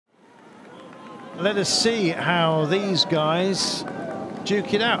Let us see how these guys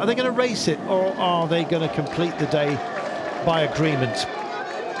duke it out. Are they going to race it, or are they going to complete the day by agreement?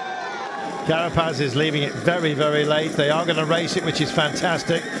 Carapaz is leaving it very, very late. They are going to race it, which is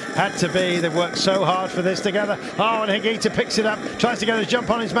fantastic. Had to be. They've worked so hard for this together. Oh, and Higuita picks it up, tries to get a jump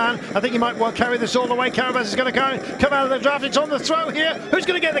on his man. I think he might well carry this all the way. Carapaz is going to come out of the draft. It's on the throw here. Who's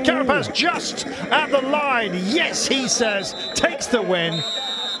going to get the Carapaz just at the line? Yes, he says. Takes the win.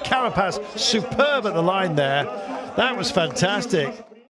 Carapaz superb at the line there. That was fantastic.